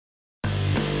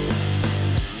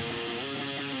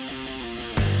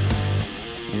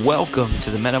Welcome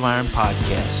to the Men of Iron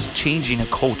podcast, changing a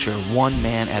culture one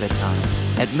man at a time.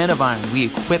 At Men of Iron, we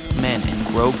equip men and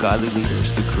grow godly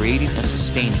leaders through creating and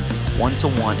sustaining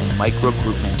one-to-one and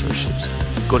micro-group mentorships.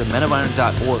 Go to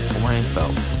menofiron.org for more info.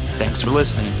 Thanks for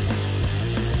listening.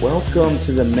 Welcome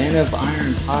to the Men of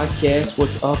Iron podcast.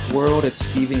 What's up, world? It's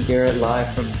Stephen Garrett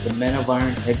live from the Men of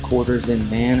Iron headquarters in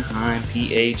Mannheim,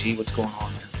 PA. What's going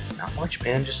on, man? Not much,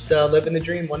 man. Just living the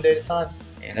dream one day at a time.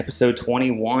 And episode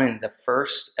 21, the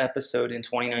first episode in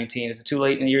 2019. Is it too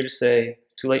late in the year to say,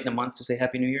 too late in a month to say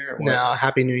Happy New Year? Or what? No,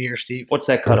 Happy New Year, Steve. What's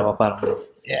that cutoff? I don't know.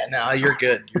 Yeah, no, you're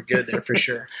good. You're good there for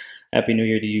sure. Happy New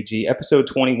Year to you, G. Episode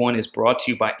 21 is brought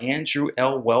to you by Andrew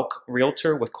L. Welk,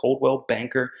 Realtor with Coldwell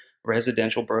Banker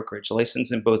Residential Brokerage,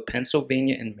 licensed in both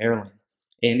Pennsylvania and Maryland.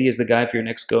 Andy is the guy for your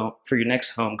next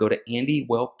home. Go to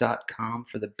andywelk.com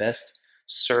for the best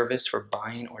service for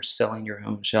buying or selling your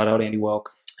home. Shout out Andy Welk.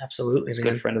 Absolutely, He's a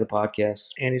man. good friend of the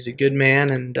podcast. And he's a good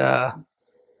man and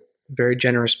very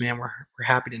generous man. We're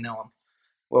happy to know him.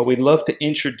 Well, we'd love to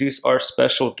introduce our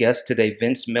special guest today,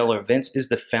 Vince Miller. Vince is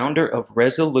the founder of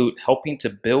Resolute, helping to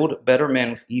build better men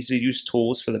with easy-to-use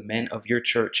tools for the men of your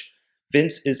church.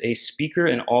 Vince is a speaker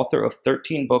and author of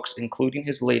 13 books, including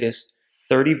his latest,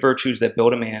 30 Virtues That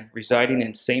Build a Man. Residing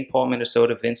in St. Paul,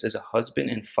 Minnesota, Vince is a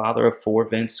husband and father of 4.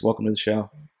 Vince, welcome to the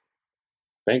show.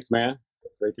 Thanks, man.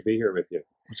 Great to be here with you.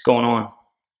 What's going on?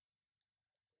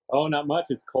 Oh, not much.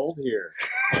 It's cold here.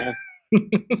 Yeah.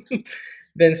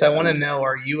 Vince, I want to know,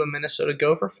 are you a Minnesota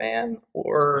Gopher fan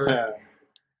or? I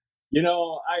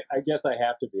guess I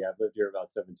have to be. I've lived here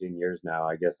about 17 years now.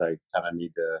 I guess I kind of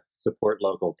need to support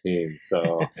local teams.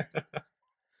 So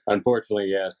unfortunately,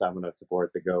 yes, I'm going to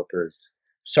support the Gophers.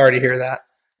 Sorry to hear that.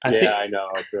 I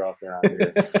know. It's rough around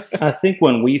here. I think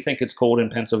when we think it's cold in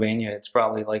Pennsylvania, it's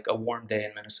probably like a warm day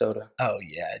in Minnesota. Oh,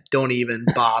 yeah. Don't even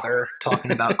bother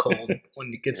talking about cold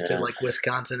when it gets to like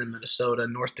Wisconsin and Minnesota,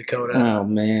 North Dakota. Oh,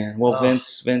 man. Well,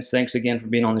 Vince, thanks again for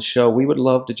being on the show. We would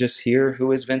love to just hear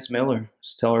who is Vince Miller.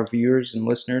 Just tell our viewers and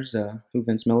listeners who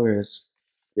Vince Miller is.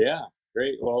 Yeah,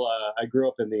 great. Well, I grew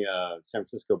up in the San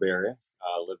Francisco Bay Area.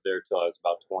 Lived there till I was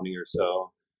about 20 or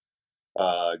so.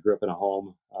 Grew up in a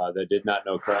home that did not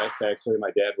know Christ. Actually, my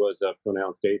dad was a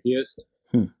pronounced atheist.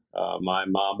 My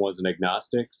mom was an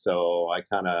agnostic, so I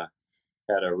kind of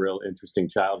had a real interesting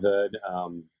childhood.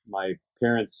 My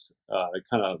parents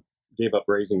kind of gave up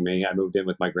raising me. I moved in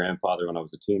with my grandfather when I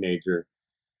was a teenager,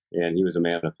 and he was a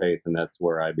man of faith, and that's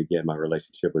where I began my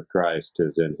relationship with Christ,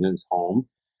 is in his home.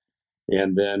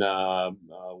 And then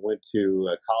went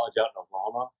to college out in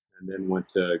Oklahoma, and then went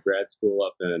to grad school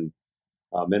up in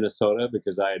Minnesota,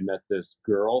 because I had met this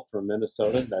girl from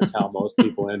Minnesota. That's how most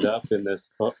people end up in this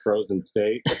frozen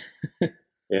state.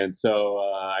 And so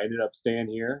I ended up staying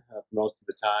here for most of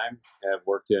the time. I've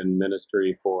worked in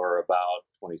ministry for about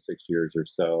 26 years or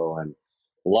so, and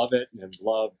love it, and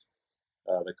loved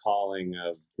the calling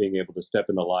of being able to step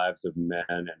in the lives of men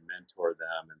and mentor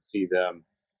them and see them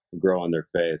grow in their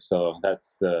faith. So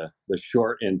that's the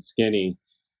short and skinny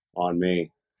on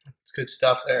me. It's good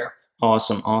stuff there.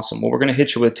 Awesome. Well, we're going to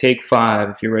hit you with take 5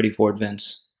 if you're ready for it,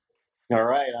 Vince. All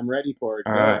right, I'm ready for it.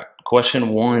 All right. Question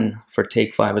 1 for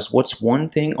take 5 is, what's one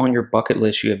thing on your bucket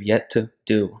list you have yet to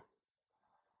do?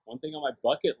 One thing on my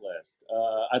bucket list.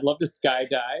 I'd love to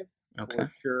skydive, for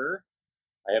sure.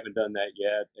 I haven't done that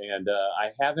yet. And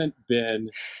I haven't been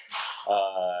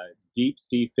deep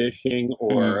sea fishing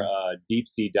or deep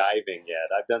sea diving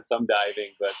yet. I've done some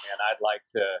diving, but man, I'd like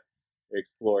to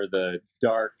explore the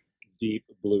dark, deep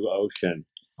blue ocean,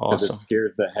 because it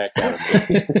scares the heck out of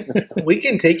me. We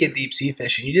can take you deep sea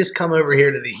fishing. You just come over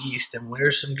here to the east, and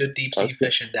there's some good deep sea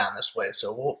fishing down this way.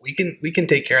 So we can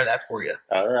take care of that for you.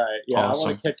 All right. Yeah, awesome. I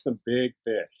want to catch some big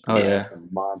fish. Oh, yeah. Some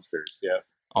monsters. Yep.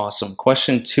 Awesome.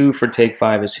 Question 2 for take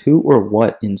 5 is, who or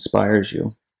what inspires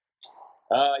you?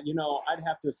 I'd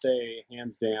have to say,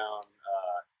 hands down,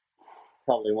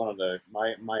 probably one of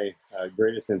my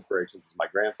greatest inspirations is my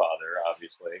grandfather.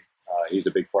 Obviously, he's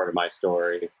a big part of my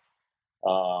story.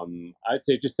 I'd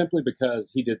say just simply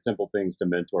because he did simple things to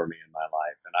mentor me in my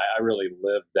life, and I really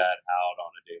lived that out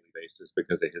on a daily basis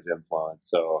because of his influence.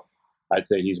 So I'd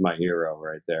say he's my hero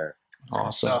right there.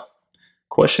 Awesome.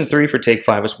 Question 3 for take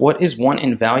 5 is, what is one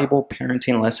invaluable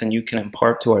parenting lesson you can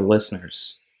impart to our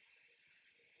listeners?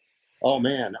 Oh,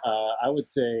 man, I would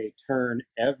say turn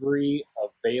every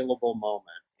available moment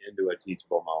into a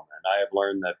teachable moment. I have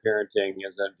learned that parenting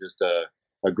isn't just a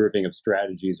grouping of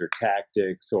strategies or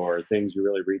tactics or things you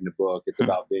really read in a book. It's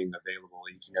about being available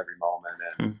each and every moment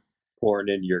and pouring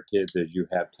into your kids as you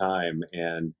have time.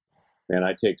 And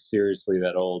I take seriously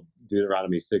that old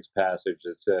Deuteronomy 6 passage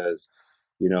that says,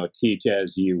 teach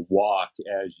as you walk,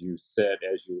 as you sit,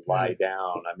 as you lie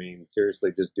down. I mean,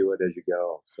 seriously, just do it as you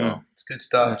go. So it's good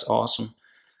stuff. That's awesome.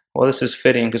 Well, this is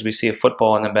fitting because we see a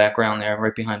football in the background there,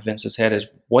 right behind Vince's head.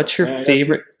 What's your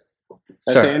favorite?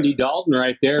 That's Sir. Andy Dalton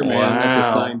right there, man. Wow. That's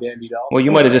a signed Andy Dalton. Well,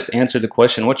 you might have just answered the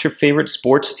question. What's your favorite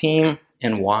sports team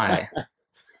and why?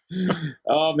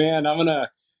 Oh man,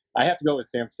 I have to go with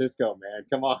San Francisco, man.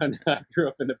 Come on. I grew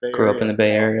up in the Bay Area. Grew up in the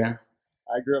Bay Area.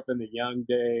 I grew up in the young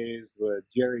days with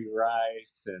Jerry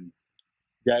Rice and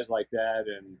guys like that,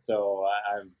 and so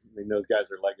I mean those guys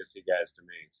are legacy guys to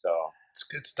me. So it's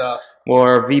good stuff. Well,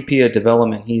 our VP of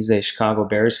development, he's a Chicago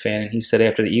Bears fan, and he said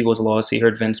after the Eagles lost, he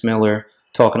heard Vince Miller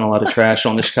talking a lot of trash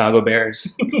on the Chicago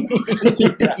Bears.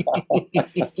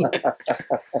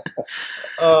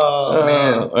 Oh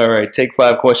man! All right, take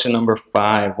 5. Question number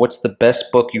 5. What's the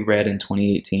best book you read in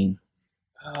 2018?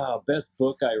 Best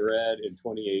book I read in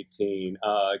 2018,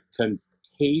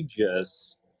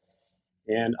 Contagious.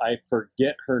 And I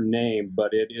forget her name,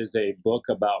 but it is a book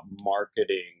about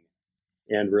marketing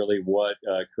and really what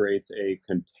creates a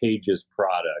contagious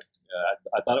product.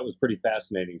 I thought it was pretty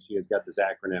fascinating. She has got this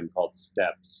acronym called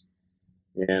STEPS.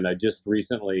 And I just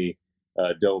recently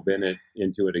dove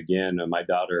into it again. My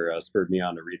daughter spurred me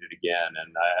on to read it again.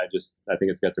 And I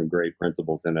think it's got some great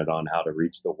principles in it on how to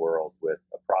reach the world with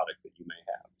a product that you may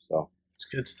have. So it's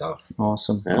good stuff.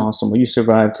 Awesome. Yeah. Awesome. Well, you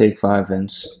survived take 5,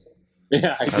 Vince.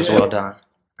 Yeah, that was well done.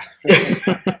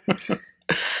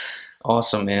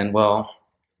 Awesome, man. Well,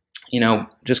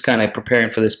 just kind of preparing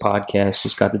for this podcast,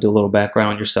 just got to do a little background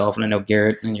on yourself. And I know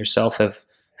Garrett and yourself have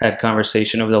had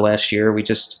conversation over the last year. We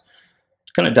just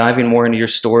kind of diving more into your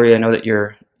story. I know that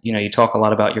you talk a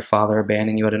lot about your father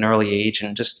abandoning you at an early age,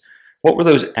 and just what were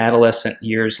those adolescent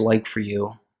years like for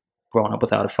you growing up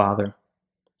without a father?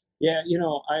 Yeah,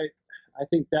 I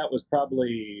think that was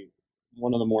probably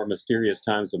one of the more mysterious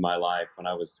times of my life when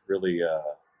I was really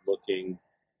looking,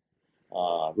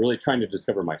 really trying to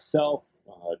discover myself,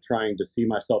 trying to see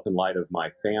myself in light of my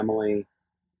family,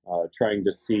 trying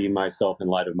to see myself in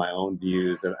light of my own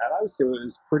views, and I would say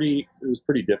it was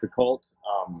pretty difficult.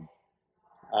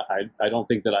 I don't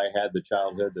think that I had the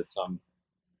childhood that some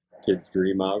kids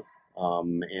dream of,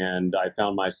 and I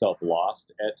found myself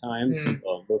lost at times,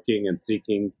 looking and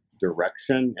seeking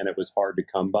direction, and it was hard to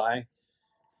come by.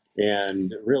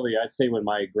 And really, I'd say when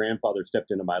my grandfather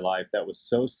stepped into my life, that was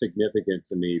so significant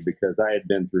to me because I had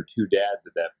been through 2 dads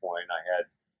at that point. I had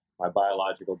my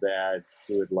biological dad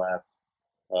who had left,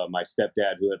 my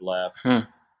stepdad who had left,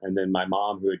 and then my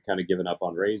mom who had kind of given up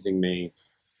on raising me.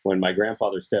 When my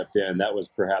grandfather stepped in, that was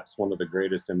perhaps one of the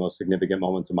greatest and most significant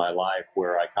moments of my life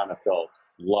where I kind of felt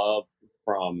love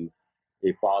from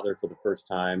a father for the first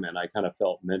time, and I kind of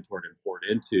felt mentored and poured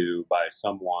into by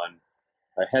someone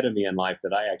ahead of me in life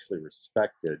that I actually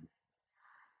respected.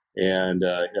 And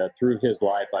through his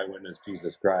life, I witnessed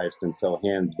Jesus Christ. And so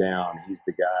hands down, he's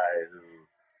the guy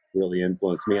who really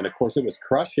influenced me. And of course, it was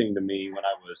crushing to me when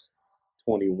I was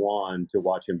 21 to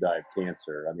watch him die of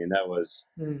cancer. I mean, that was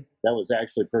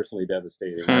actually personally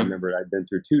devastating. I remember I'd been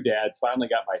through 2 dads, finally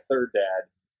got my 3rd dad,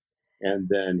 and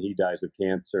then he dies of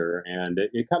cancer. And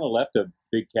it kind of left a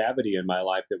big cavity in my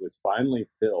life that was finally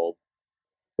filled.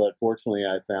 But fortunately,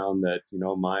 I found that,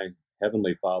 my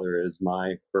Heavenly Father is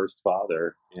my first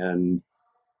father. And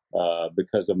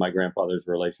because of my grandfather's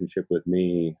relationship with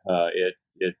me,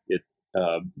 it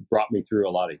brought me through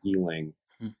a lot of healing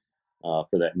for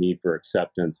that need for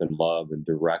acceptance and love and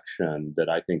direction that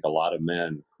I think a lot of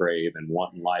men crave and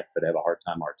want in life, but have a hard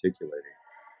time articulating.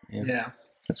 Yeah.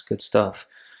 That's good stuff.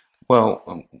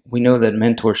 Well, we know that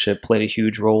mentorship played a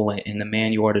huge role in the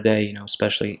man you are today,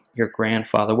 especially your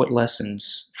grandfather. What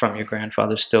lessons from your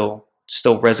grandfather still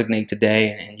resonate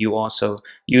today, and you also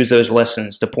use those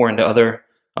lessons to pour into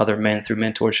other men through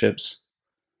mentorships?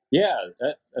 Yeah,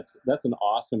 that's an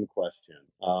awesome question.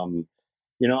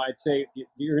 I'd say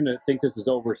you're going to think this is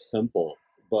over simple,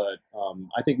 but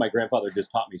I think my grandfather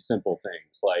just taught me simple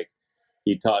things. Like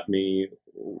he taught me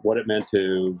what it meant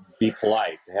to be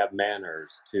polite, to have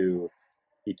manners,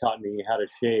 he taught me how to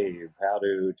shave, how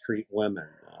to treat women.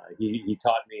 He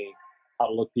taught me how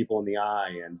to look people in the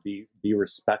eye and be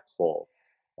respectful.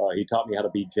 He taught me how to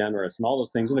be generous and all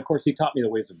those things. And of course, he taught me the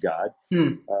ways of God.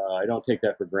 I don't take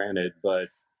that for granted, but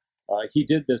he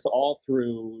did this all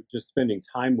through just spending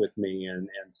time with me and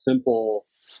simple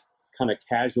kind of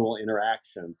casual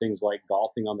interaction, things like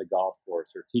golfing on the golf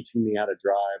course or teaching me how to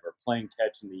drive or playing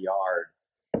catch in the yard.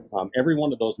 Every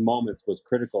one of those moments was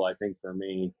critical, I think, for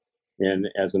me and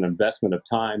as an investment of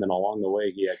time. And along the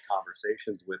way, he had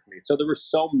conversations with me. So there were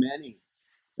so many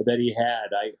that he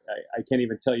had. I can't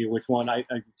even tell you which one. I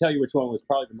can tell you which one was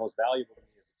probably the most valuable to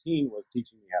me as a teen was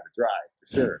teaching me how to drive.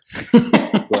 for sure.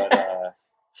 But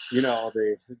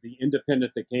the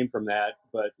independence that came from that,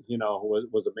 but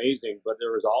was amazing. But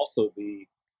there was also the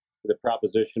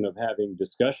proposition of having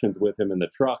discussions with him in the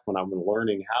truck when I'm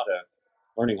learning how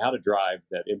to drive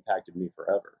that impacted me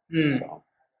forever. So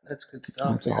that's good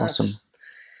stuff. That's awesome. That's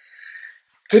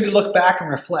good to look back and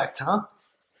reflect, huh?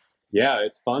 Yeah,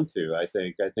 it's fun to. I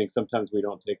think sometimes we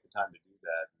don't take the time to do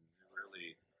that.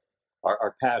 Really,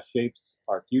 our past shapes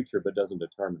our future, but doesn't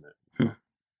determine it.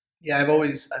 Yeah, I've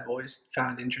always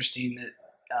found it interesting that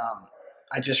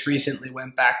I just recently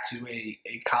went back to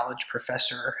a college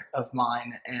professor of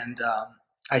mine, and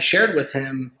I shared with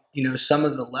him, some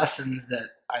of the lessons that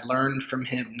I learned from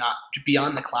him, not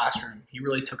beyond the classroom. He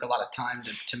really took a lot of time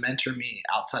to mentor me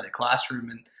outside the classroom,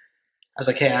 and I was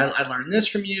like, hey, I learned this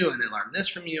from you, and I learned this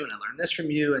from you, and I learned this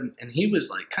from you, and he was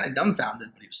like kind of dumbfounded,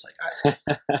 but he was like,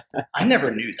 I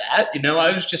never knew that,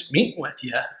 I was just meeting with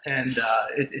you, and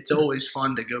it's always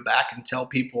fun to go back and tell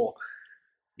people,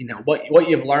 what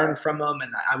you've learned from them,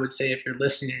 and I would say if you're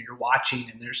listening and you're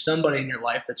watching, and there's somebody in your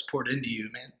life that's poured into you,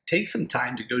 man, take some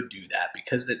time to go do that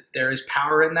because there is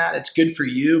power in that. It's good for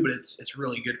you, but it's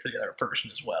really good for the other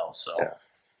person as well. So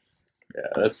yeah,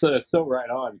 that's so right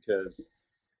on because.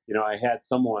 I had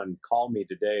someone call me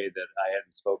today that I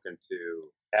hadn't spoken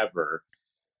to ever,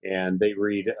 and they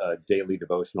read a daily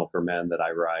devotional for men that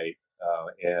I write.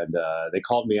 And they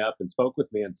called me up and spoke with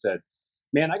me and said,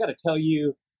 man, I got to tell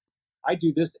you, I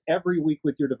do this every week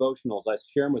with your devotionals. I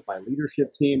share them with my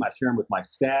leadership team. I share them with my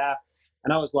staff.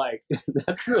 And I was like,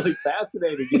 that's really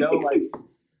fascinating. Like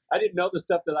I didn't know the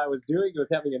stuff that I was doing was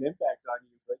having an impact on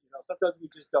you. But, sometimes we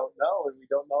just don't know, and we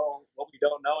don't know what we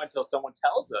don't know until someone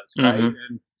tells us, right?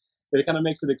 And it kind of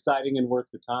makes it exciting and worth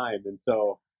the time. And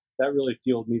so that really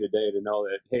fueled me today to know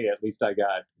that, hey, at least I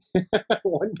got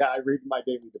one guy reading my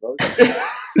daily devotion.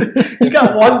 You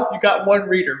got one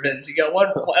reader, Vince. You got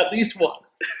at least one.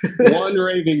 One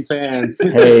raving fan.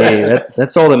 Hey,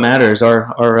 that's all that matters.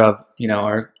 Our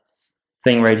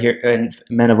thing right here in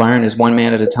Men of Iron is one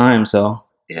man at a time. So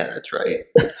yeah, that's right.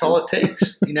 That's all it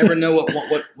takes. You never know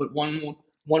what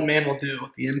one man will do,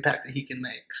 the impact that he can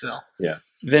make. So yeah.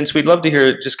 Vince, we'd love to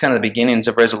hear just kind of the beginnings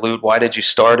of Resolute. Why did you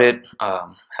start it?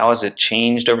 How has it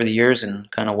changed over the years, and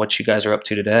kind of what you guys are up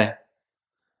to today?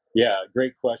 Yeah,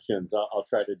 great questions. I'll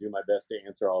try to do my best to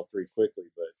answer all three quickly.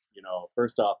 But,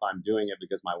 first off, I'm doing it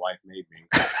because my wife made me.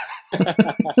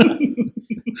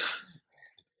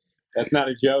 That's not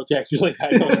a joke, actually.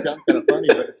 I know it sounds kind of funny,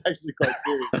 but it's actually quite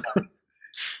serious.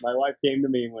 My wife came to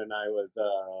me when I was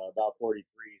about 43,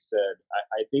 said,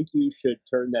 I think you should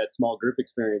turn that small group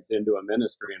experience into a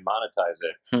ministry and monetize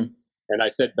it. And I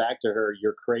said back to her,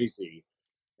 you're crazy.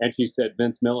 And she said,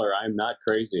 Vince Miller, I'm not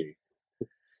crazy.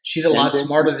 She's a lot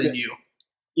smarter than you.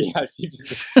 Yeah, she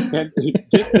just, and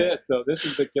get this, though, this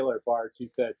is the killer part. She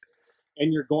said,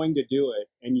 and you're going to do it,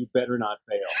 and you better not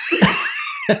fail.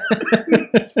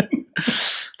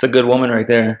 It's a good woman right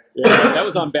there. Yeah, that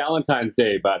was on Valentine's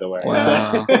Day, by the way.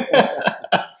 Wow.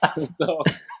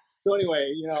 So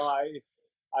anyway,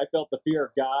 I felt the fear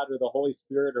of God or the Holy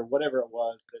Spirit or whatever it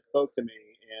was that spoke to me,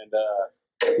 and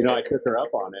I took her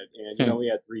up on it. And we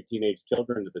had 3 teenage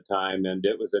children at the time, and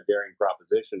it was a daring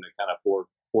proposition to kind of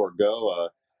forego a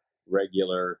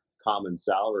regular common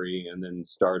salary and then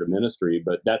start a ministry.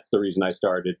 But that's the reason I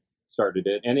started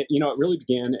it, and it really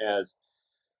began as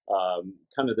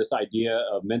kind of this idea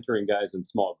of mentoring guys in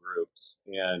small groups.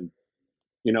 And,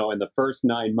 in the first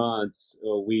 9 months,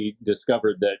 we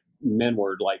discovered that men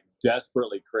were like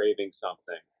desperately craving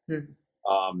something.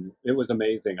 It was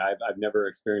amazing. I've never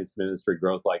experienced ministry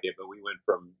growth like it, but we went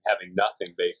from having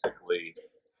nothing basically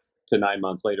to 9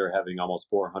 months later having almost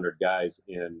 400 guys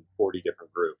in 40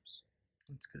 different groups.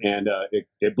 That's good. And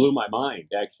it blew my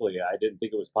mind, actually. I didn't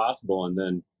think it was possible. And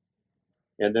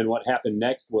then what happened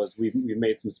next was we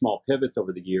made some small pivots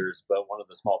over the years, but one of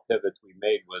the small pivots we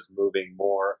made was moving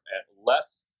more and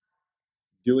less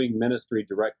doing ministry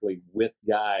directly with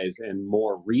guys and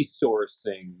more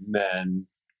resourcing men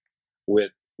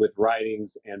with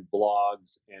writings and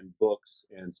blogs and books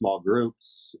and small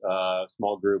groups,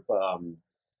 small group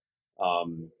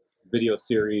video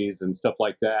series and stuff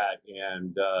like that.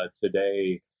 And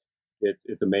today,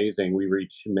 it's amazing. We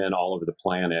reach men all over the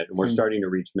planet, and we're starting to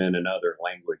reach men in other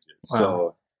languages. Wow.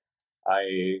 So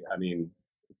I mean,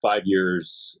 5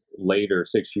 years later,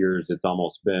 6 years,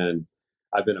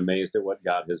 I've been amazed at what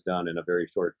God has done in a very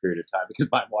short period of time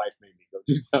because my wife made me go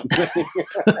do something.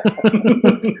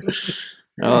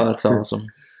 Oh, that's awesome.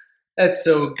 That's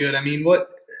so good. I mean,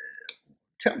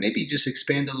 maybe just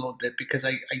expand a little bit because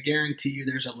I guarantee you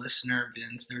there's a listener,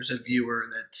 Vince, there's a viewer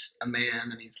that's a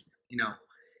man and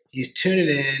he's tuning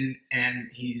in and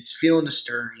he's feeling the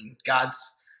stirring.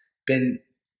 God's been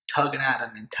tugging at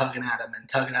him and tugging at him and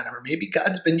tugging at him, or maybe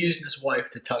God's been using his wife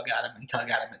to tug at him and tug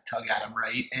at him and tug at him,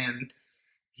 right? And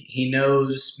he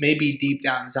knows maybe deep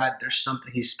down inside there's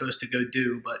something he's supposed to go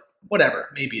do, but whatever.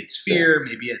 Maybe it's fear.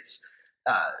 Maybe it's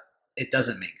it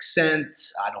doesn't make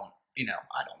sense. I don't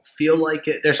feel like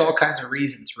it. There's all kinds of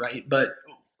reasons, right? But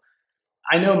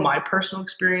I know my personal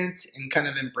experience in kind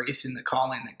of embracing the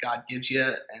calling that God gives you.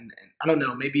 And I don't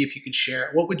know, maybe if you could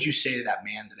share, what would you say to that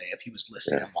man today if he was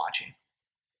listening and watching?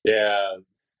 Yeah.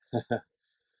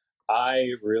 I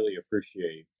really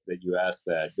appreciate that you asked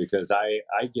that, because I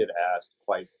get asked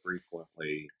quite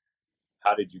frequently,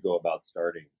 how did you go about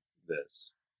starting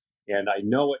this? And I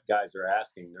know what guys are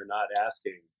asking. They're not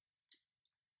asking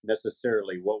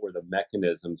necessarily what were the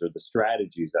mechanisms or the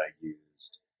strategies I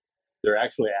used. They're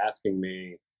actually asking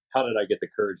me, how did I get the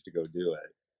courage to go do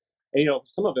it? And,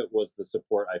 some of it was the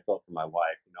support I felt from my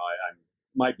wife. I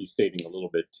might be stating a little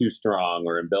bit too strong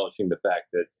or embellishing the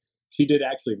fact that she did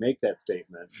actually make that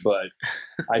statement, but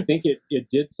I think it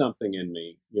did something in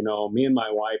me. Me and my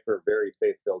wife are very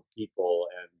faith-filled people,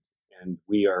 and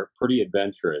we are pretty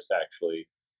adventurous, actually.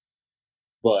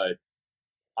 But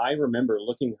I remember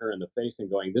looking her in the face and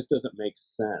going, this doesn't make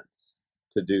sense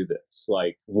to do this.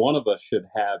 Like, one of us should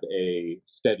have a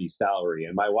steady salary,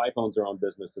 and my wife owns her own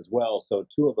business as well. So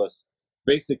two of us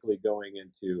basically going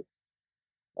into,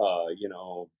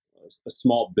 a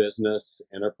small business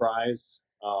enterprise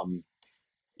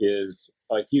is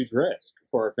a huge risk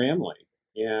for our family.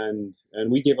 And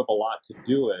we gave up a lot to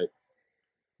do it.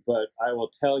 But I will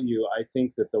tell you, I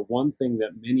think that the one thing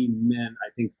that many men, I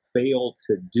think, fail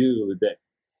to do that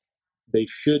they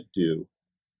should do,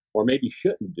 or maybe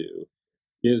shouldn't do,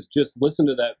 is just listen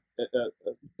to that,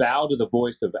 bow to the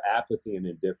voice of apathy and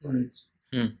indifference.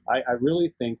 Mm. I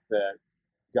really think that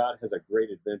God has a great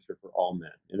adventure for all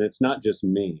men, and it's not just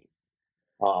me.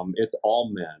 It's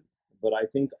all men. But I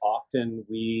think often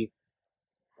we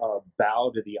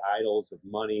bow to the idols of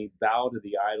money, bow to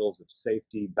the idols of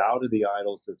safety, bow to the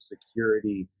idols of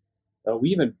security. We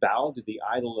even bow to the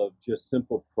idol of just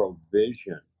simple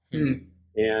provision. Mm.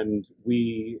 And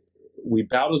we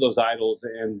bow to those idols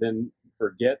and then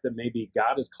forget that maybe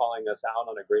God is calling us out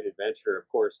on a great adventure. Of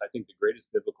course, I think the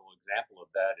greatest biblical example of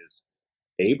that is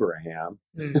Abraham,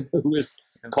 who was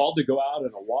called to go out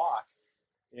on a walk.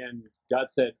 And God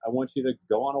said, I want you to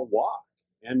go on a walk.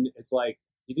 And it's like,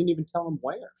 he didn't even tell him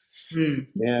where.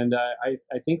 And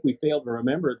I think we fail to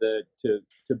remember that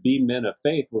to be men of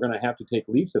faith, we're going to have to take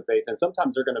leaps of faith. And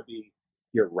sometimes they're going to be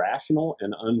irrational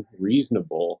and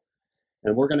unreasonable.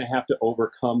 And we're going to have to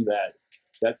overcome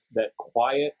that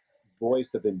quiet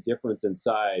voice of indifference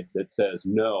inside that says,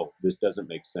 no, this doesn't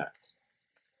make sense.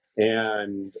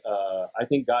 And I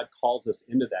think God calls us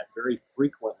into that very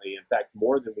frequently. In fact,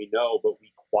 more than we know, but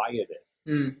we quiet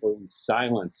it, or we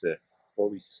silence it, or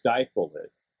we stifle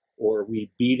it, or we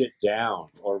beat it down,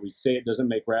 or we say it doesn't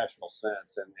make rational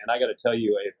sense. And I got to tell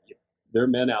you, if there are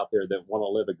men out there that want to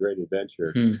live a great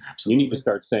adventure, you need to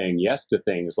start saying yes to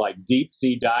things like deep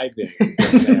sea diving, for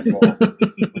example,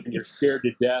 when you're scared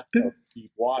to death of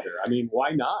deep water. I mean,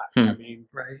 why not? I mean,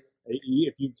 right.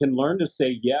 If you can learn to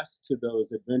say yes to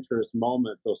those adventurous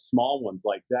moments, those small ones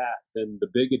like that, then the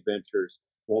big adventures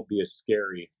won't be as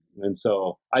scary. And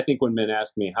so I think when men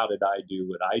ask me, how did I do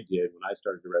what I did when I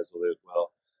started Resolute?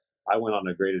 Well, I went on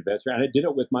a great adventure, and I did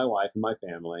it with my wife and my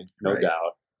family, no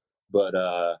doubt. But,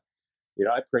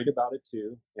 I prayed about it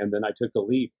too. And then I took the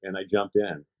leap and I jumped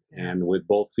in. And with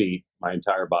both feet, my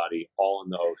entire body, all in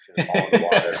the ocean, all in the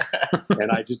water. And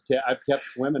I've kept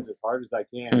swimming as hard as I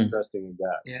can and trusting in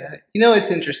God. Yeah. So.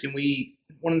 It's interesting.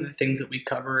 One of the things that we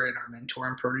cover in our mentor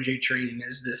and protege training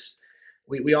is this.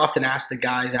 We often ask the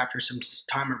guys after some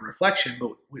time of reflection,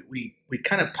 but we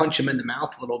kind of punch them in the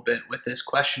mouth a little bit with this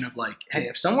question of like, hey,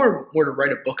 if someone were to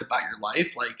write a book about your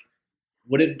life, like,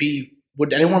 would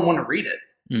anyone want to read it?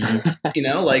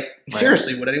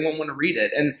 Seriously, would anyone want to read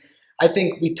it? And I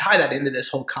think we tie that into this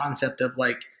whole concept of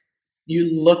like, you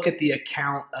look at the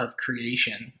account of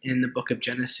creation in the book of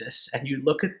Genesis, and you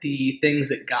look at the things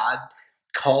that God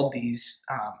called these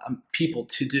people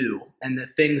to do, and the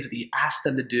things that he asked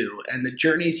them to do, and the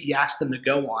journeys he asked them to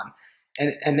go on.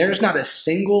 And there's not a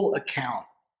single account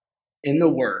in the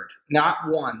Word, not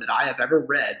one that I have ever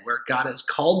read, where God has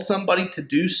called somebody to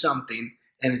do something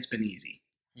and it's been easy.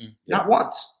 Not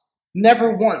once.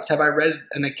 Never once have I read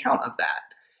an account of that.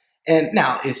 And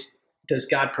now, does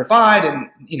God provide? And,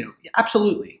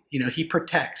 absolutely. He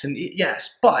protects. And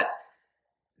yes, but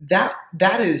that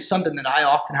is something that I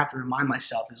often have to remind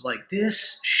myself is like,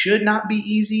 this should not be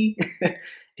easy.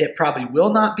 It probably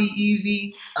will not be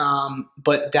easy,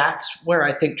 but that's where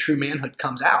I think true manhood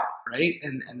comes out, right?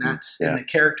 And that's in the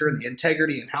character and the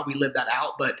integrity and how we live that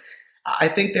out. But I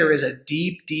think there is a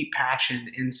deep, deep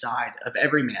passion inside of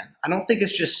every man. I don't think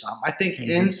it's just some. I think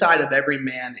inside of every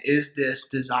man is this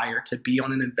desire to be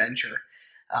on an adventure,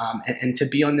 and to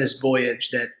be on this voyage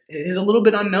that is a little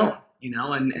bit unknown,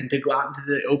 and to go out into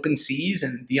the open seas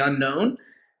and the unknown.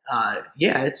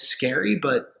 Yeah, it's scary,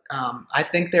 but I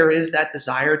think there is that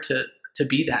desire to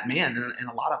be that man in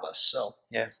a lot of us. So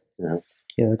yeah,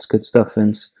 that's good stuff,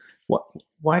 Vince.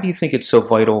 Why do you think it's so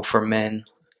vital for men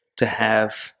to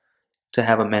have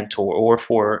a mentor, or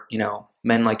for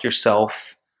men like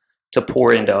yourself to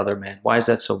pour into other men? Why is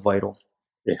that so vital?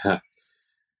 Yeah.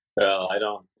 Well, I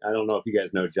don't know if you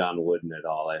guys know John Wooden at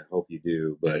all. I hope you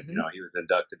do, but he was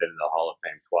inducted into the Hall of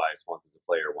Fame twice, once as a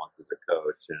player, once as a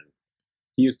coach, and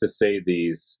he used to say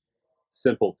these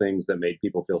simple things that made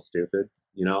people feel stupid.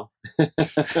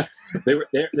 They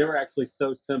were actually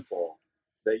so simple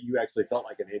that you actually felt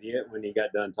like an idiot when he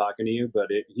got done talking to you. But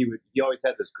he always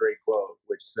had this great quote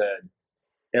which said,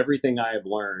 "Everything I have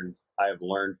learned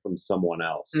from someone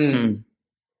else."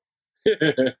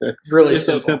 Really it's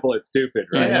simple. So simple it's stupid,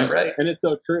 right? Yeah, right. And it's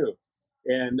so true.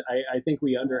 And I think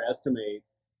we underestimate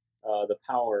the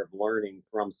power of learning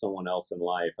from someone else in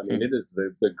life. I mean, it is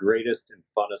the greatest and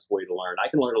funnest way to learn. I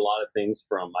can learn a lot of things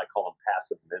from, I call them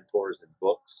passive mentors and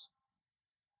books.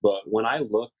 But when I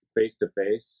look face to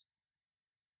face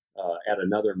at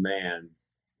another man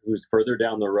who's further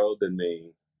down the road than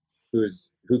me,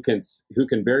 who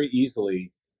can very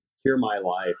easily hear my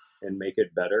life and make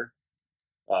it better,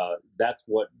 that's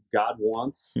what God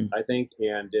wants, I think,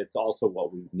 and it's also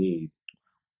what we need.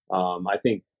 I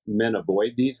think men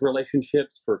avoid these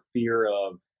relationships for fear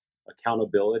of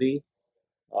accountability,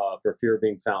 for fear of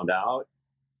being found out,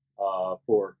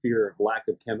 for fear of lack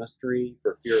of chemistry,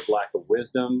 for fear of lack of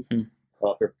wisdom,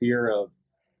 for fear of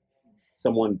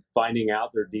someone finding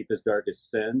out their deepest, darkest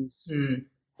sins,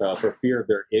 for fear of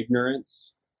their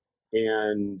ignorance.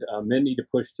 And men need to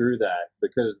push through that,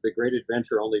 because the great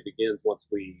adventure only begins once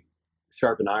we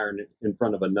sharpen iron in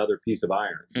front of another piece of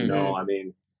iron. I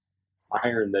mean,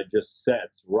 iron that just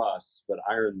sets rusts, but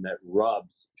iron that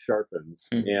rubs sharpens.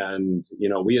 And,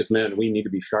 we as men, we need to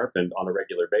be sharpened on a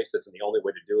regular basis. And the only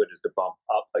way to do it is to bump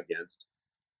up against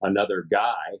another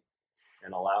guy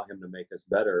and allow him to make us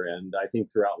better. And I think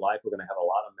throughout life, we're going to have a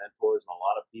lot of mentors and a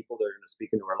lot of people that are going to speak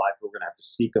into our life. We're going to have to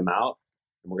seek them out,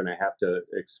 and we're going to have to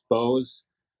expose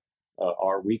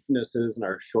our weaknesses and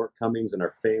our shortcomings and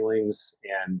our failings,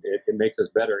 and it makes us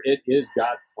better. It is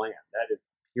God's plan. That is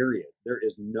period. There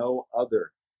is no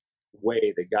other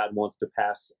way that God wants to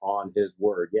pass on his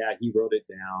word. Yeah, he wrote it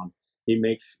down.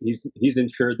 He's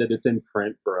ensured that it's in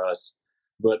print for us.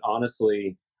 But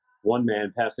honestly, one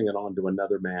man passing it on to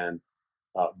another man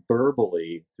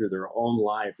verbally through their own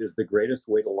life is the greatest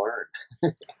way to learn.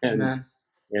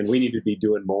 And we need to be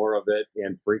doing more of it,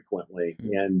 and frequently.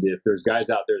 And if there's guys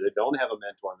out there that don't have a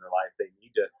mentor in their life, they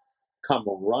need to come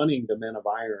running to Men of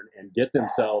Iron and get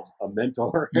themselves a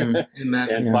mentor and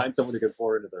find someone who can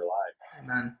pour into their life.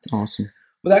 Amen. Awesome.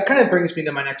 Well, that kind of brings me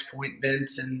to my next point,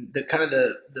 Vince, and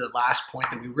the last point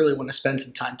that we really want to spend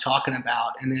some time talking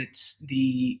about, and it's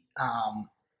the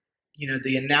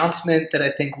the announcement that I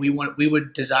think we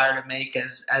would desire to make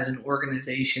as an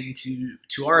organization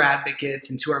to our advocates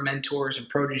and to our mentors and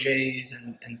proteges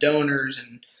and donors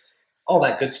and all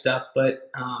that good stuff. But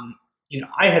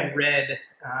I had read,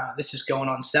 this is going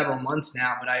on several months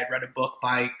now, but I had read a book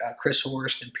by Chris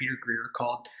Horst and Peter Greer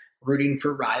called Rooting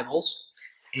for Rivals.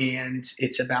 And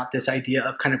it's about this idea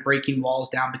of kind of breaking walls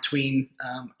down between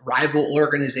rival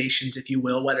organizations, if you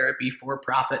will, whether it be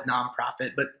for-profit,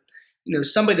 nonprofit, but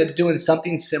somebody that's doing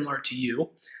something similar to you.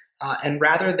 And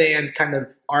rather than kind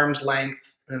of arm's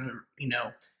length,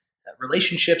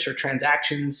 relationships or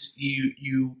transactions,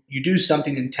 you do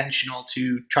something intentional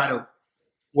to try to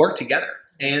work together.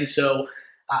 And so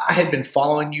I had been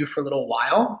following you for a little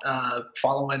while,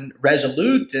 following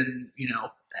Resolute and,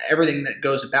 everything that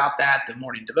goes about that, the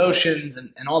morning devotions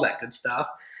and all that good stuff.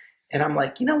 And I'm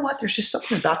like, you know what? There's just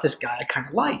something about this guy I kind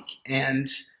of like. And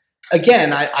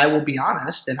again, I will be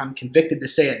honest, and I'm convicted to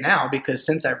say it now, because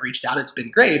since I've reached out, it's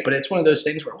been great. But it's one of those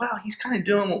things where, wow, he's kind of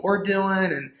doing what we're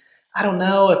doing, and I don't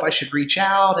know if I should reach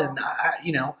out. And,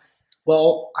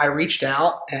 I reached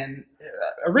out, and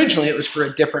originally it was for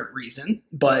a different reason,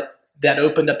 but that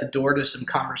opened up the door to some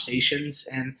conversations.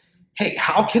 And, hey,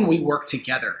 how can we work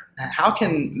together? How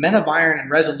can Men of Iron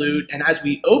and Resolute? And as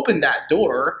we opened that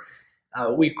door,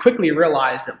 we quickly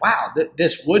realized that, wow,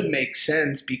 this would make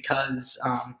sense, because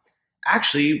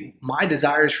actually my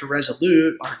desires for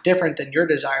Resolute are different than your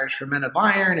desires for Men of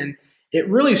Iron. And it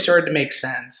really started to make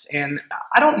sense. And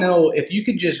I don't know if you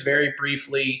could just very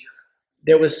briefly,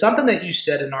 there was something that you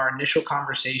said in our initial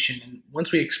conversation. And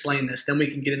once we explain this, then we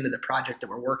can get into the project that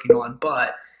we're working on.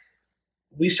 But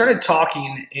we started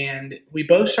talking and we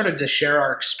both started to share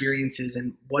our experiences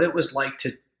and what it was like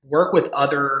to work with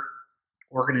other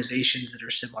organizations that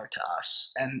are similar to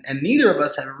us. And neither of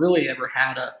us have really ever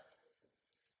had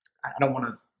I don't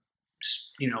want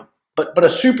to, but a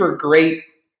super great,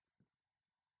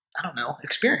 I don't know,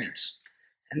 experience.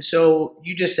 And so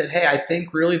you just said, hey, I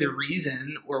think really the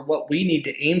reason or what we need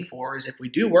to aim for is if we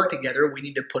do work together, we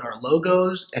need to put our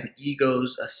logos and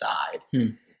egos aside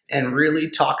and really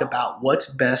talk about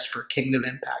what's best for kingdom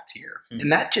impact here.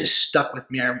 And that just stuck with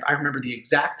me. I remember the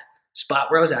exact spot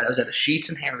where I was at. I was at a Sheetz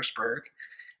in Harrisburg,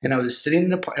 and I was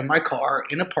sitting in my car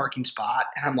in a parking spot,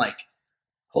 and I'm like,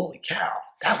 holy cow,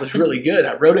 that was really good.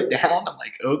 I wrote it down. I'm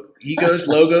like, oh, egos,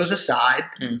 logos aside.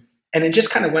 And it just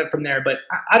kind of went from there. But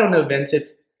I don't know, Vince,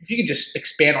 if you could just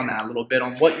expand on that a little bit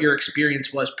on what your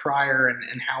experience was prior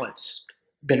and how it's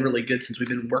been really good since we've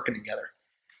been working together.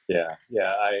 Yeah.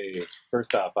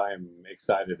 First off, I'm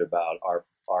excited about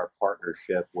our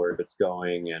partnership, where it's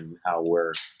going and how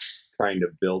we're trying to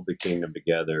build the kingdom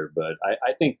together. But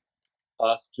I think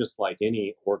us, just like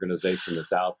any organization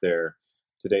that's out there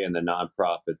today in the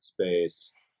nonprofit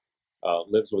space,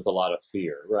 lives with a lot of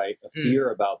fear, right? A fear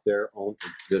about their own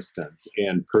existence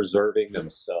and preserving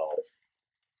themselves.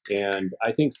 And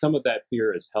I think some of that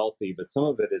fear is healthy, but some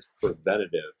of it is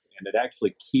preventative, and it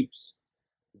actually keeps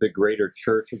the greater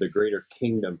church or the greater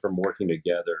kingdom from working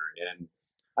together. And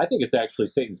I think it's actually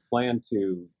Satan's plan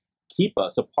to keep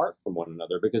us apart from one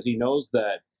another, because he knows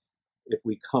that if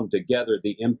we come together,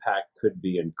 the impact could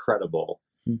be incredible.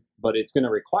 But it's going to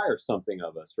require something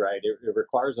of us, right? It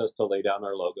requires us to lay down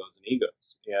our logos and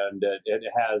egos. And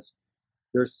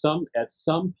at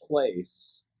some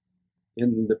place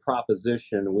in the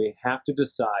proposition, we have to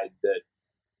decide that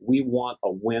we want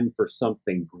a win for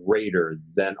something greater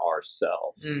than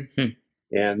ourselves.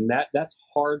 And that's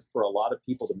hard for a lot of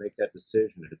people to make that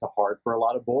decision. It's hard for a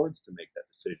lot of boards to make that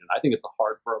decision. I think it's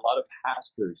hard for a lot of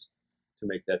pastors to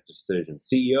make that decision,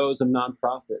 CEOs of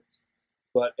nonprofits.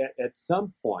 But at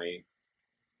some point,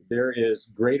 there is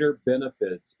greater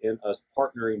benefits in us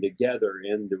partnering together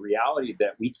in the reality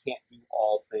that we can't do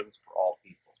all things for all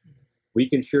people. We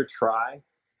can sure try,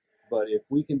 but if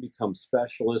we can become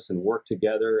specialists and work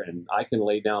together, and I can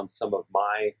lay down some of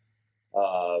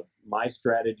my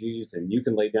strategies and you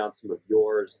can lay down some of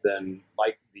yours, then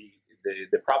like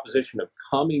the proposition of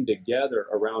coming together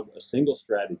around a single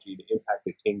strategy to impact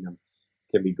the kingdom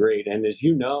can be great. And as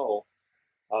you know,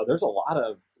 there's a lot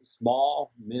of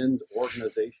small men's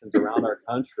organizations around our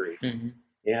country,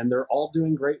 and they're all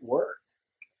doing great work.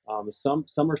 Some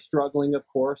are struggling, of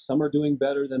course. Some are doing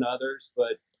better than others.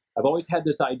 But I've always had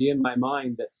this idea in my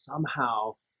mind that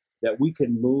somehow that we could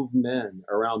move men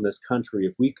around this country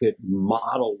if we could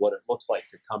model what it looks like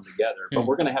to come together. But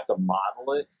we're going to have to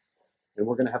model it, and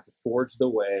we're going to have to forge the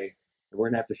way, and we're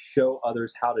going to have to show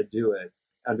others how to do it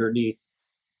underneath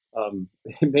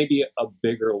maybe a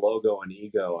bigger logo and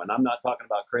ego. And I'm not talking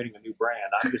about creating a new brand.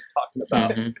 I'm just talking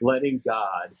about letting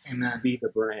God be the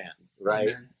brand,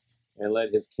 right? Amen. And let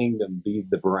his kingdom be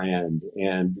the brand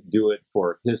and do it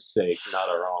for his sake, not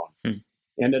our own.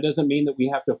 And it doesn't mean that we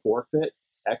have to forfeit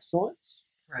excellence,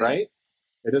 right?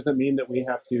 It doesn't mean that we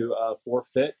have to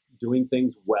forfeit doing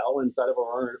things well inside of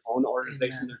our own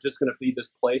organization. Amen. There's just going to be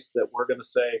this place that we're going to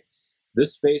say,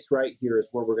 this space right here is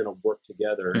where we're going to work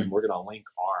together, and we're going to link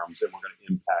arms, and we're going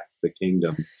to impact the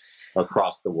kingdom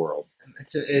across the world.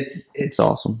 It's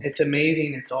awesome. It's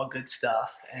amazing. It's all good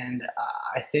stuff. And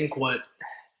I think what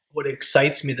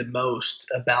excites me the most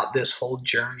about this whole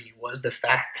journey was the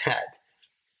fact that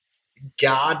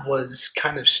God was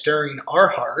kind of stirring our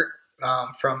heart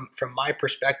from my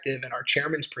perspective and our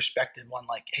chairman's perspective on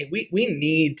like, hey, we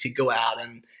need to go out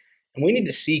and we need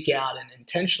to seek out and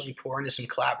intentionally pour into some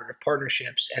collaborative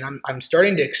partnerships. And I'm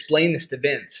starting to explain this to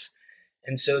Vince.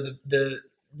 And so the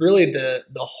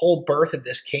whole birth of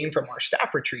this came from our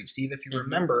staff retreat, Steve. If you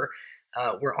remember,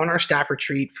 we're on our staff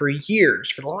retreat for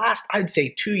years, for the last, I'd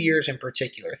say 2 years in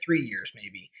particular, 3 years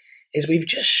maybe, is we've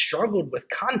just struggled with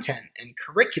content and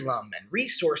curriculum and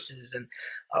resources, and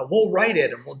we'll write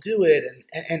it and we'll do it.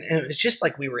 And it was just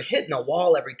like we were hitting a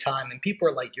wall every time, and people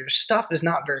are like, your stuff is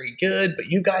not very good, but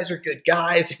you guys are good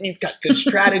guys and you've got good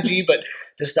strategy, but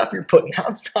the stuff you're putting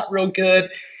out's not real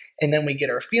good. And then we get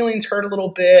our feelings hurt a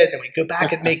little bit, and we go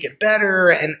back and make it better.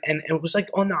 And it was like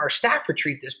on our staff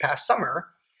retreat this past summer,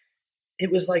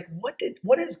 it was like,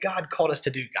 what has God called us to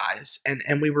do, guys?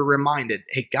 And we were reminded,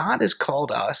 hey, God has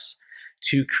called us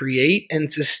to create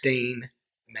and sustain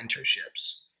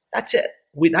mentorships. That's it.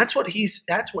 That's why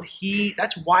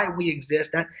we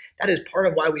exist. That is part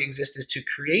of why we exist, is to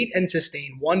create and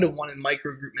sustain one-to-one and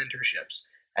micro group mentorships.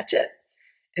 That's it.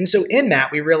 And so in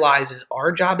that, we realize is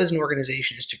our job as an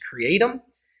organization is to create them.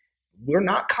 We're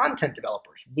not content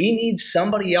developers. We need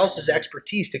somebody else's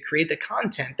expertise to create the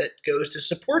content that goes to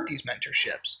support these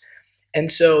mentorships.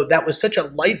 And so that was such a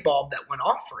light bulb that went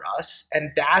off for us.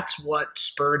 And that's what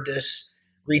spurred this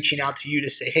reaching out to you to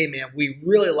say, hey, man, we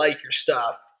really like your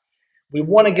stuff. We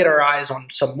want to get our eyes on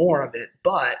some more of it,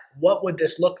 but what would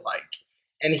this look like?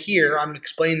 And here I'm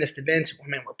explaining this to Vince.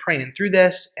 Man, we're praying through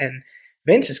this. And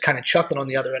Vince is kind of chuckling on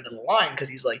the other end of the line because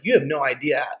he's like, you have no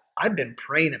idea. I've been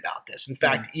praying about this. In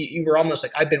fact, you were almost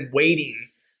like, I've been waiting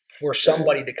for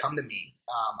somebody to come to me,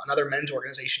 another men's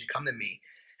organization to come to me.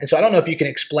 And so I don't know if you can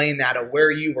explain that or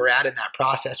where you were at in that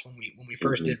process when we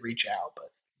first did reach out.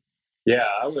 But yeah,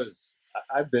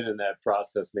 I've been in that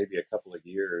process maybe a couple of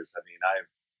years. I mean,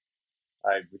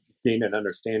 I've gained an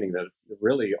understanding that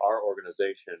really our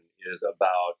organization is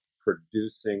about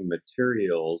producing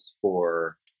materials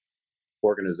for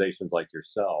organizations like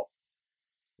yourself.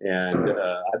 And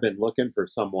I've been looking for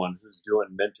someone who's doing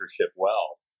mentorship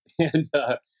well. And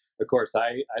of course,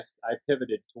 I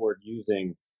pivoted toward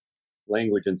using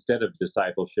language instead of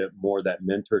discipleship, more that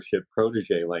mentorship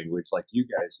protege language like you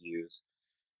guys use,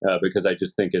 because I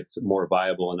just think it's more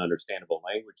viable and understandable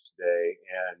language today.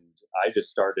 And I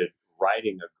just started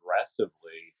writing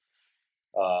aggressively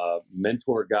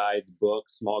mentor guides,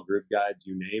 books, small group guides,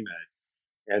 you name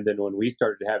it. And then when we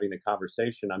started having the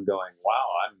conversation, I'm going, wow,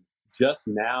 I'm just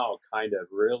now kind of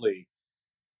really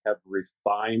have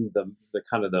refined the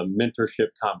kind of the mentorship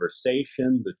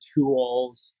conversation, the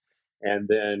tools, and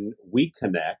then we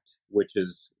connect, which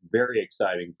is very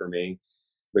exciting for me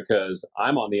because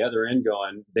I'm on the other end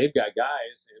going, they've got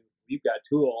guys and we've got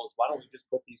tools. Why don't we just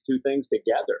put these two things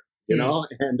together, you know?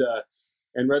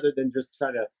 And rather than just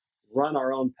try to run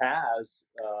our own paths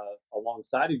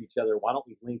alongside of each other, why don't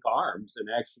we link arms and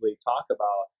actually talk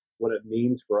about what it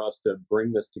means for us to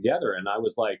bring this together? And I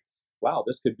was like, wow,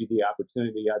 this could be the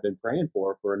opportunity I've been praying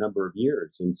for a number of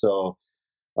years. And so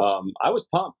I was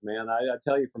pumped, man. I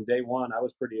tell you, from day one, I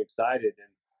was pretty excited.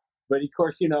 But of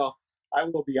course, you know, I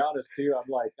will be honest too.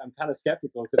 I'm kind of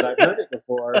skeptical because I've heard it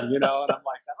before, you know, and I'm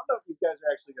like, I don't know if these guys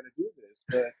are actually going to do this.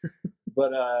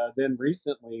 But then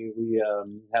recently we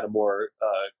had a more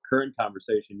current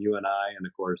conversation, you and I, and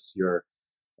of course your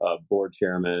board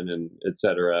chairman and et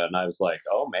cetera. And I was like,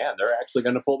 oh man, they're actually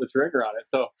going to pull the trigger on it.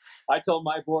 So I told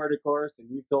my board, of course, and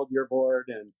you told your board,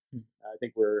 and I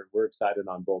think we're excited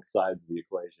on both sides of the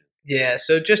equation. Yeah.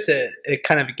 So just to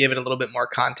kind of give it a little bit more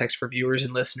context for viewers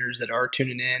and listeners that are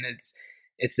tuning in,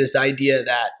 it's this idea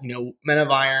that, you know, Men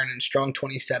of Iron and Strong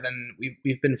 27,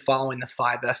 we've been following the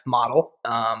 5F model.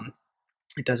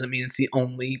 It doesn't mean it's the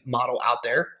only model out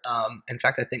there. In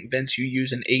fact, I think, Vince, you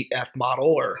use an 8F model,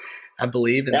 or I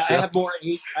believe. And yeah, so, I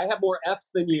have more Fs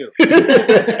than you.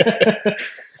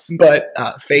 But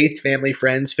faith, family,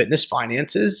 friends, fitness,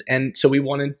 finances. And so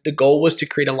the goal was to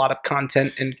create a lot of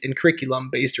content and curriculum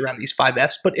based around these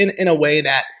 5Fs, but in a way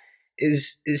that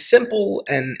is simple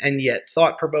and yet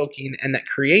thought-provoking and that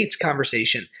creates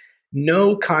conversation.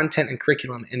 No content and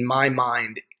curriculum, in my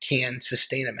mind, can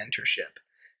sustain a mentorship.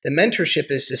 The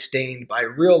mentorship is sustained by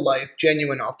real life,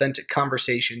 genuine, authentic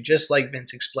conversation, just like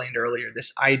Vince explained earlier,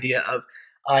 this idea of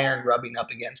iron rubbing up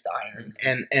against iron.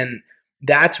 And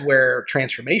that's where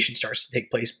transformation starts to take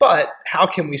place. But how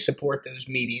can we support those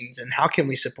meetings and how can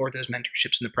we support those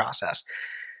mentorships in the process?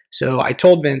 So I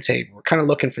told Vince, hey, we're kind of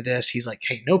looking for this. He's like,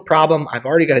 hey, no problem. I've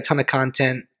already got a ton of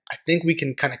content. I think we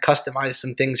can kind of customize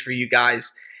some things for you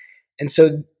guys. And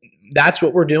so that's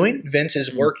what we're doing. Vince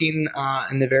is working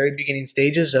in the very beginning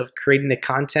stages of creating the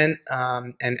content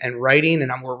and writing,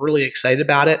 and we're really excited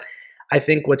about it. I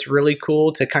think what's really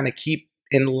cool to kind of keep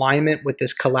in alignment with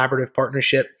this collaborative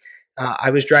partnership,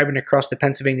 I was driving across the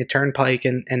Pennsylvania Turnpike,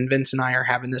 and Vince and I are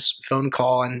having this phone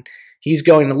call, and he's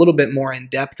going a little bit more in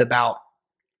depth about,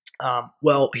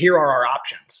 well, here are our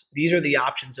options. These are the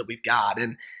options that we've got,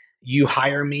 and you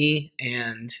hire me,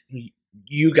 and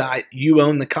you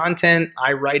own the content.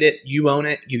 I write it. You own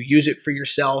it. You use it for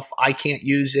yourself. I can't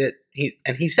use it.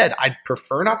 He said, I'd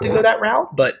prefer not to go that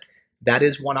route, but that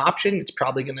is one option. It's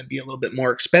probably going to be a little bit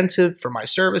more expensive for my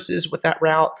services with that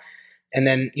route. And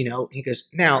then, you know, he goes,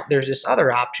 now there's this other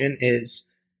option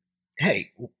is,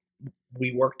 hey,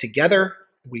 we work together.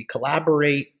 We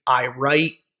collaborate. I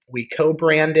write. We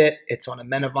co-brand it. It's on a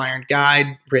Men of Iron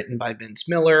guide written by Vince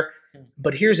Miller.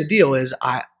 But here's the deal is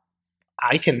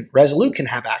Resolute can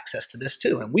have access to this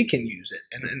too, and we can use it,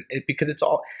 and because it's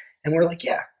all, and we're like,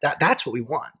 yeah, that's what we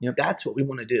want. Yep. That's what we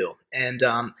want to do, and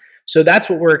so that's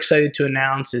what we're excited to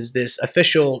announce is this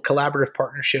official collaborative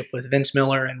partnership with Vince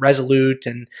Miller and Resolute.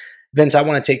 And Vince, I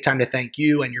want to take time to thank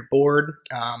you and your board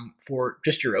for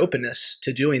just your openness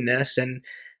to doing this. And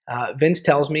Vince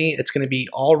tells me it's going to be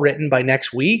all written by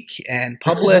next week and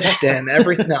published and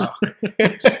everything. No.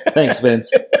 Thanks,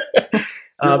 Vince.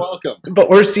 You're welcome. But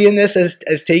we're seeing this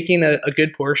as taking a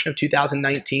good portion of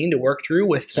 2019 to work through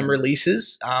with some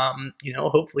releases,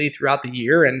 hopefully throughout the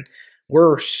year. And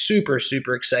we're super,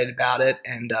 super excited about it.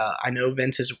 And I know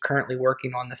Vince is currently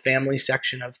working on the family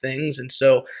section of things. And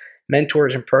so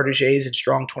mentors and proteges in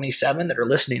Strong 27 that are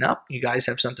listening up, you guys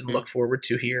have something to look forward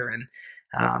to here. And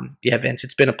Vince,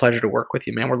 it's been a pleasure to work with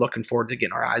you, man. We're looking forward to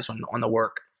getting our eyes on the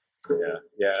work.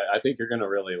 Yeah. I think you're going to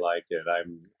really like it.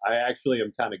 I actually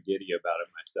am kind of giddy about it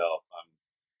myself.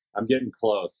 I'm getting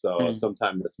close. So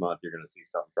sometime this month, you're going to see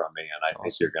something from me. And I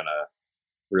think you're going to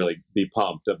really be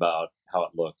pumped about how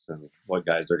it looks and what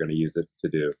guys are going to use it to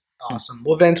do. Awesome.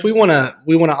 Well, Vince, we want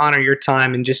to honor your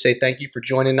time and just say thank you for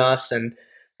joining us. And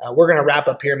we're going to wrap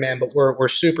up here, man, but we're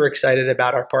super excited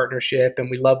about our partnership, and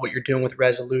we love what you're doing with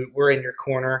Resolute. We're in your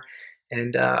corner.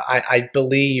 And I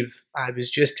believe I was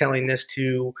just telling this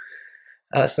to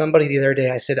somebody the other day.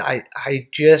 I said, I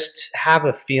just have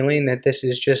a feeling that this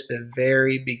is just the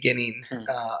very beginning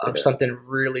of something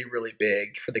really, really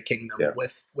big for the kingdom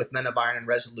with Men of Iron and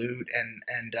Resolute.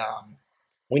 And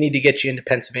we need to get you into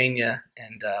Pennsylvania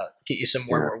and get you some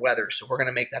warmer weather. So we're going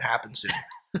to make that happen soon.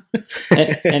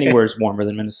 Anywhere's warmer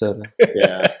than Minnesota.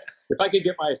 Yeah. If I could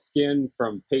get my skin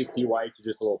from pasty white to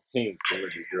just a little pink, it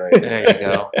would be great. There you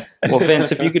go. Well,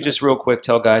 Vince, if you could just real quick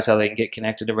tell guys how they can get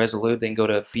connected to Resolute, they can go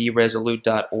to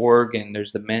beresolute.org, and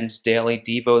there's the Men's Daily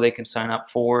Devo they can sign up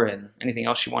for, and anything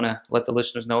else you want to let the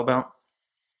listeners know about?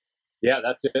 Yeah,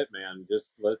 that's it, man.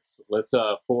 Just let's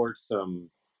forge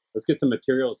let's get some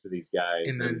materials to these guys.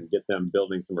 Amen. And get them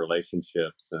building some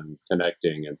relationships and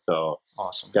connecting. And so,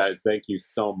 awesome, guys, thank you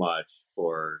so much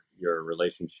for your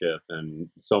relationship and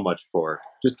so much for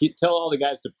tell all the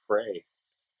guys to pray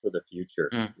for the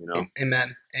future.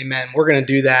 Amen. We're going to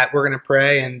do that. We're going to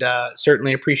pray, and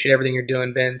certainly appreciate everything you're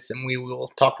doing, Vince. And we will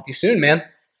talk with you soon, man.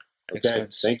 Okay.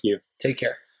 Thank you. Take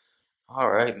care.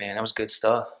 All right, man. That was good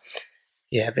stuff.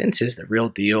 Yeah, Vince is the real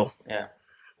deal. Yeah.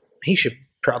 He should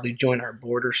probably join our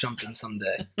board or something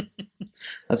someday.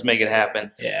 Let's make it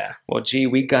happen. Yeah. Well,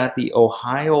 we got the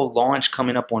Ohio launch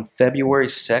coming up on February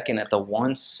 2nd at the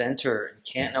One Center in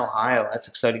Canton, Ohio. That's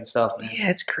exciting stuff, man.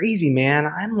 Yeah, it's crazy, man.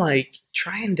 I'm like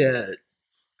trying to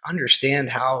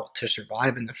understand how to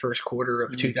survive in the first quarter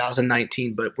of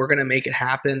 2019, but we're going to make it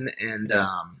happen. And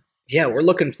we're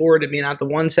looking forward to being at the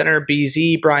One Center.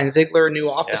 BZ, Brian Ziegler, new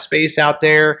office space out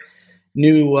there,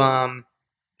 new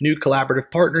collaborative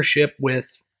partnership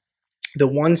with the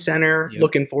One Center.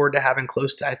 Looking forward to having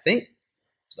close to, I think,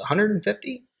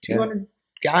 150, 200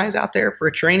 guys out there for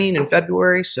a training in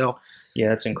February. So, yeah,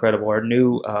 that's incredible. Our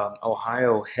new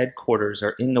Ohio headquarters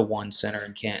are in the One Center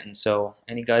in Canton. So,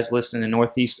 any guys listening in the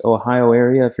Northeast Ohio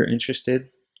area, if you're interested,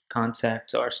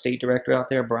 contact our state director out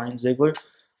there, Brian Ziegler,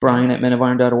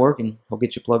 brian@menofiron.org, and he'll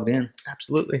get you plugged in.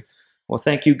 Absolutely. Well,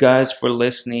 thank you guys for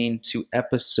listening to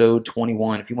episode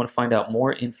 21. If you want to find out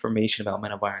more information about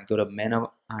Men of Iron, go to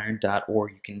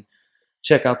menofiron.org. You can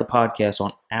check out the podcast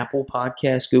on Apple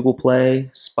Podcasts, Google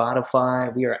Play,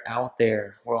 Spotify. We are out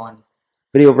there. We're on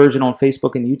video version on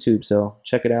Facebook and YouTube, so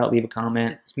check it out. Leave a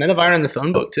comment. It's Men of Iron in the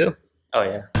phone book, too. Oh,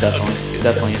 yeah. Definitely.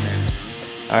 Definitely in there.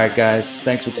 All right, guys.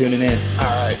 Thanks for tuning in.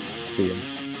 All right. See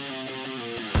you.